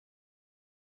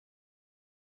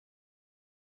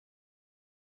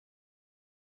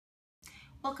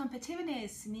Well,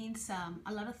 competitiveness means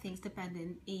a lot of things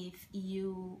depending if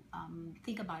you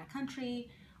think about a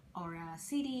country or a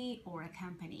city or a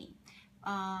company.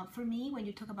 For me, when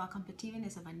you talk about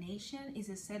competitiveness of a nation, is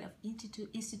a set of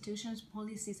institutions,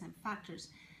 policies, and factors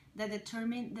that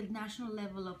determine the national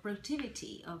level of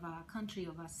productivity of a country,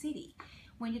 of a city.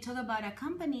 When you talk about a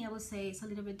company, I would say it's a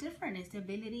little bit different. It's the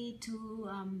ability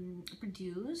to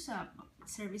produce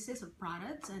services or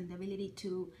products, and the ability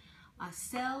to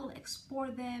sell,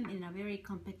 export them in a very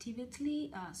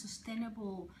competitively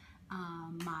sustainable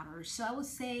manner. So I would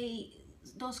say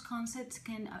those concepts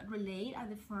can relate at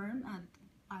the firm,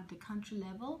 at the country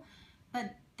level,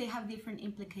 but they have different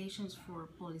implications for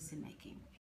policy making.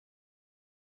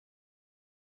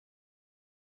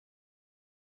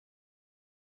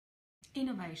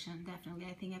 Innovation, definitely.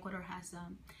 I think Ecuador has,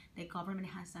 the government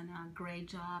has done a great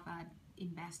job at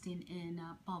investing in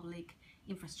public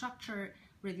infrastructure,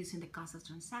 reducing the cost of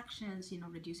transactions,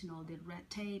 reducing all the red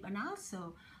tape, and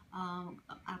also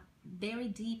a very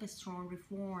deep, strong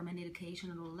reform and education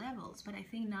at all levels. But I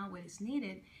think now what is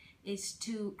needed is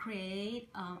to create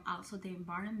also the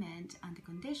environment and the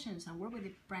conditions and work with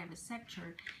the private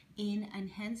sector in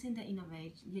enhancing the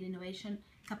innovation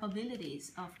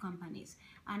capabilities of companies.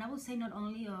 And I would say not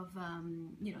only of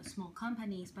small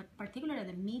companies, but particularly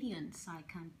the medium-sized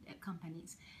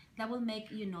companies that will make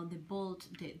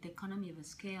the economy of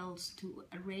scales to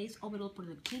raise overall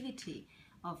productivity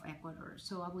of Ecuador.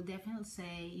 So I would definitely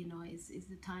say it's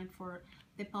the time for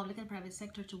the public and private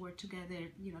sector to work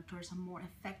together towards a more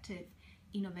effective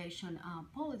innovation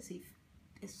policy,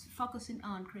 is focusing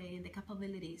on creating the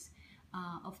capabilities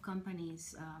of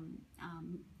companies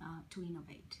to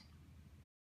innovate.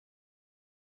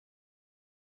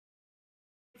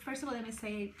 First of all, let me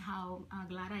say how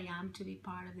glad I am to be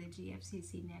part of the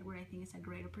GFCC network. I think it's a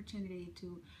great opportunity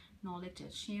to knowledge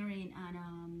sharing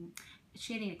and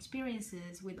sharing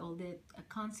experiences with all the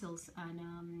councils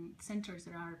and centers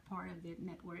that are part of the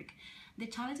network. The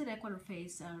challenge that Ecuador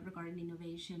faces regarding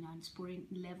innovation and spurring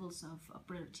levels of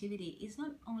productivity is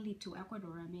not only to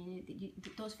Ecuador. I mean,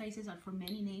 those phases are for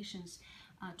many nations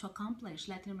to accomplish.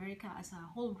 Latin America as a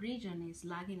whole region is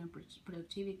lagging in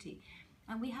productivity.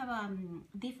 And we have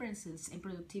differences in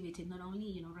productivity, not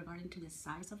only regarding to the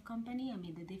size of company. I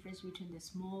mean, the difference between the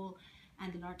small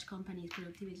and the large companies'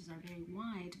 productivities are very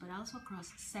wide, but also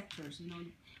across sectors.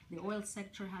 The oil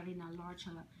sector having a large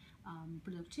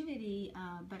productivity,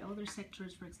 but other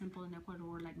sectors, for example, in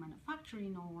Ecuador, like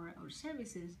manufacturing or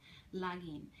services,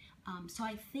 lagging. So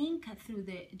I think through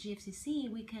the GFCC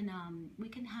we can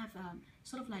have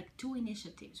sort of like two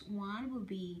initiatives. One will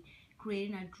be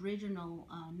creating a regional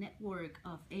network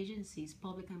of agencies,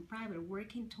 public and private,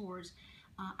 working towards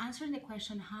answering the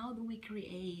question, how do we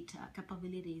create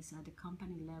capabilities at the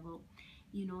company level?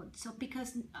 So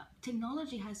because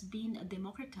technology has been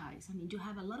democratized. I mean, you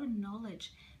have a lot of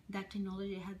knowledge that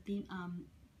technology has been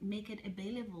make it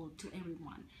available to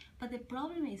everyone. But the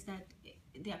problem is that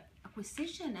the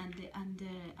acquisition and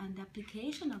the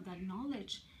application of that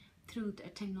knowledge through the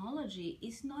technology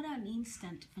is not an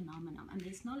instant phenomenon. I mean,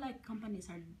 it's not like companies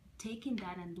are taking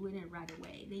that and doing it right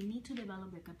away. They need to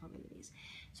develop the capabilities.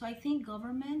 So I think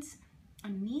governments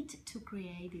need to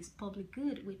create this public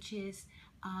good, which is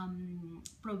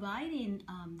providing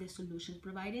the solutions,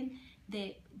 providing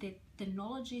the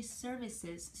technology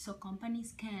services, so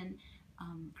companies can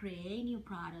create new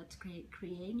products,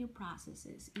 create new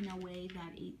processes in a way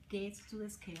that it gets to the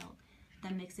scale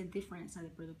that makes a difference at the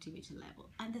productivity level.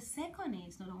 And the second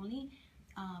is not only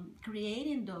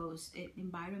creating those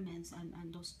environments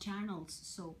and those channels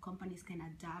so companies can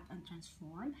adapt and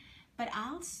transform, but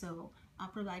also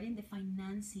providing the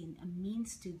financing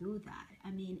means to do that.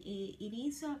 I mean, it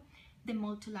is the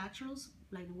multilaterals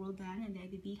like the World Bank and the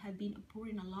IDB have been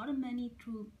pouring a lot of money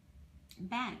through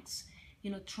banks,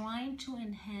 trying to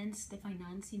enhance the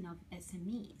financing of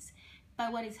SMEs.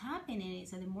 But what is happening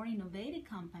is that the more innovative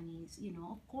companies,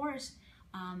 of course,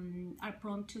 are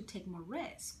prone to take more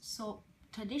risks. So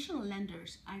traditional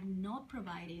lenders are not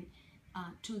providing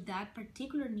to that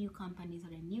particular new companies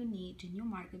or a new need, to new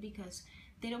market, because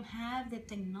they don't have the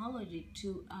technology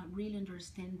to really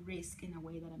understand risk in a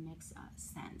way that makes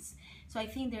sense. So I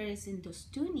think there is, in those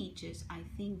two niches, I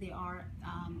think there are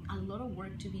a lot of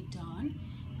work to be done,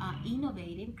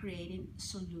 innovating, creating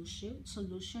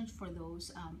solutions for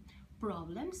those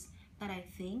problems that I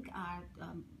think are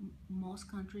most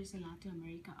countries in Latin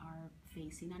America are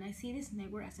facing. And I see this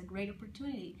network as a great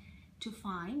opportunity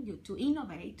to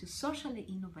innovate, to socially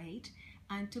innovate,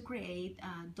 and to create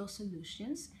those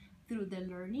solutions through the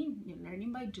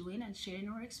learning by doing and sharing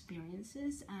our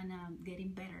experiences and getting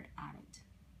better at it.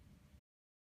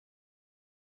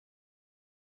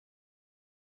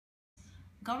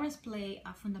 governments play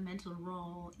a fundamental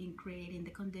role in creating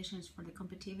the conditions for the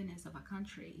competitiveness of a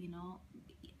country. You know,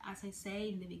 as I say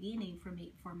in the beginning, for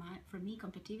me,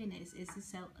 competitiveness is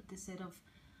the set of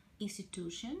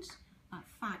institutions,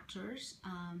 factors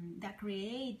that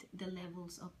create the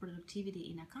levels of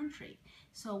productivity in a country.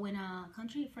 So when a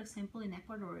country, for example, in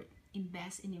Ecuador,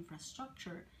 invests in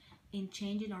infrastructure, in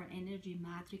changing our energy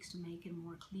matrix to make it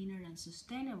more cleaner and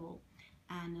sustainable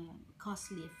and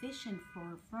costly efficient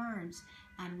for firms,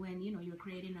 and when you're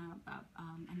creating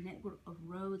a network of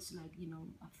roads, like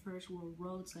first world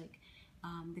roads, like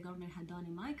the government had done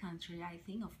in my country, I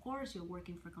think of course you're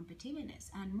working for competitiveness.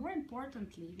 And more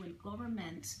importantly, when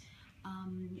governments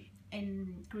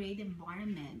and create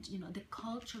environment, the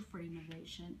culture for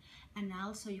innovation, and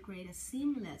also you create a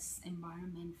seamless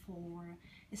environment for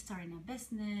starting a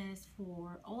business,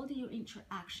 for all your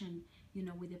interaction,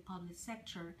 with the public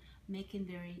sector, making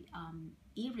very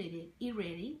e-ready,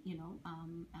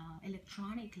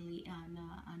 electronically,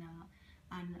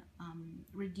 and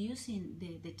reducing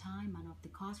the time and of the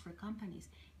cost for companies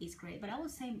is great. But I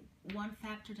would say one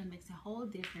factor that makes a whole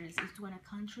difference is when a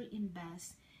country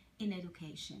invests in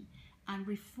education and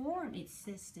reform its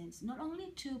systems, not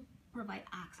only to provide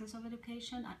access of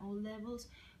education at all levels,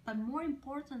 but more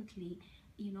importantly,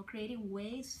 creating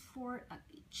ways for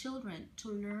children to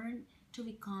learn to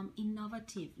become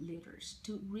innovative leaders,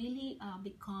 to really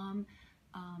become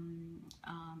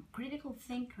critical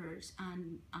thinkers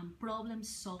and problem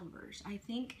solvers. I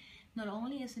think not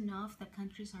only is enough that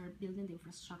countries are building the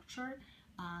infrastructure,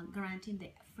 granting the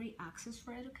free access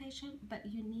for education, but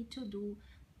you need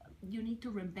to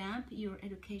revamp your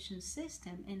education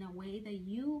system in a way that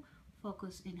you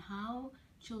focus in how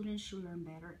children should learn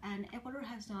better. And Ecuador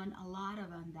has done a lot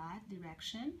on that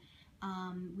direction,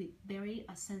 with very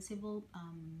sensible,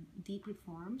 deep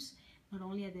reforms, not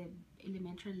only at the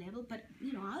elementary level, but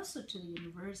also to the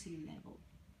university level.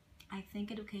 I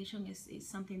think education is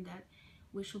something that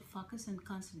we should focus and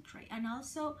concentrate. And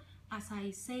also, as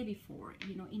I say before,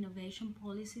 innovation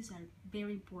policies are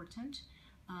very important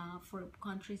for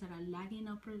countries that are lagging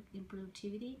in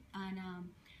productivity,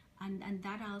 and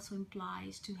that also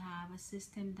implies to have a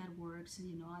system that works,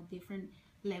 at different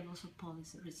levels of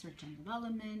policy, research and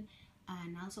development,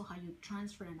 and also how you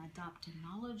transfer and adopt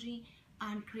technology,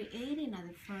 and creating at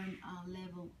the firm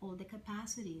level all the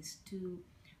capacities to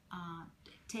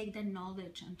take that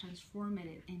knowledge and transform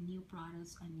it in new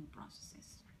products and new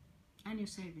processes and new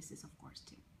services, of course,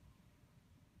 too.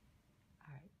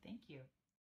 All right, thank you.